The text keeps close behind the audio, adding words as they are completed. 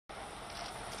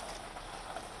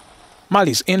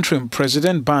Mali's interim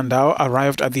president Ndaw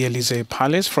arrived at the Élysée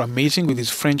Palace for a meeting with his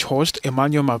French host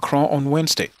Emmanuel Macron on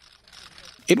Wednesday.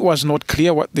 It was not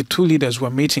clear what the two leaders were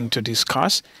meeting to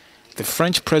discuss. The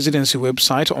French presidency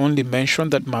website only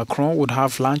mentioned that Macron would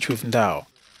have lunch with Ndaw.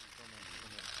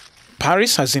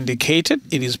 Paris has indicated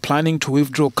it is planning to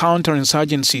withdraw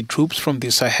counterinsurgency troops from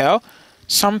the Sahel,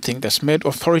 something that's made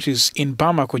authorities in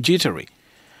Bamako jittery.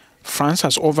 France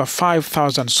has over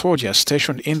 5,000 soldiers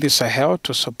stationed in the Sahel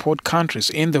to support countries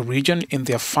in the region in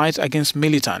their fight against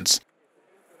militants.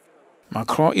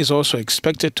 Macron is also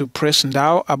expected to press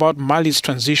Ndaw about Mali's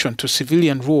transition to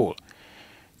civilian rule.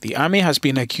 The army has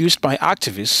been accused by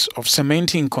activists of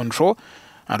cementing control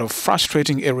and of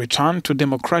frustrating a return to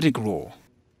democratic rule.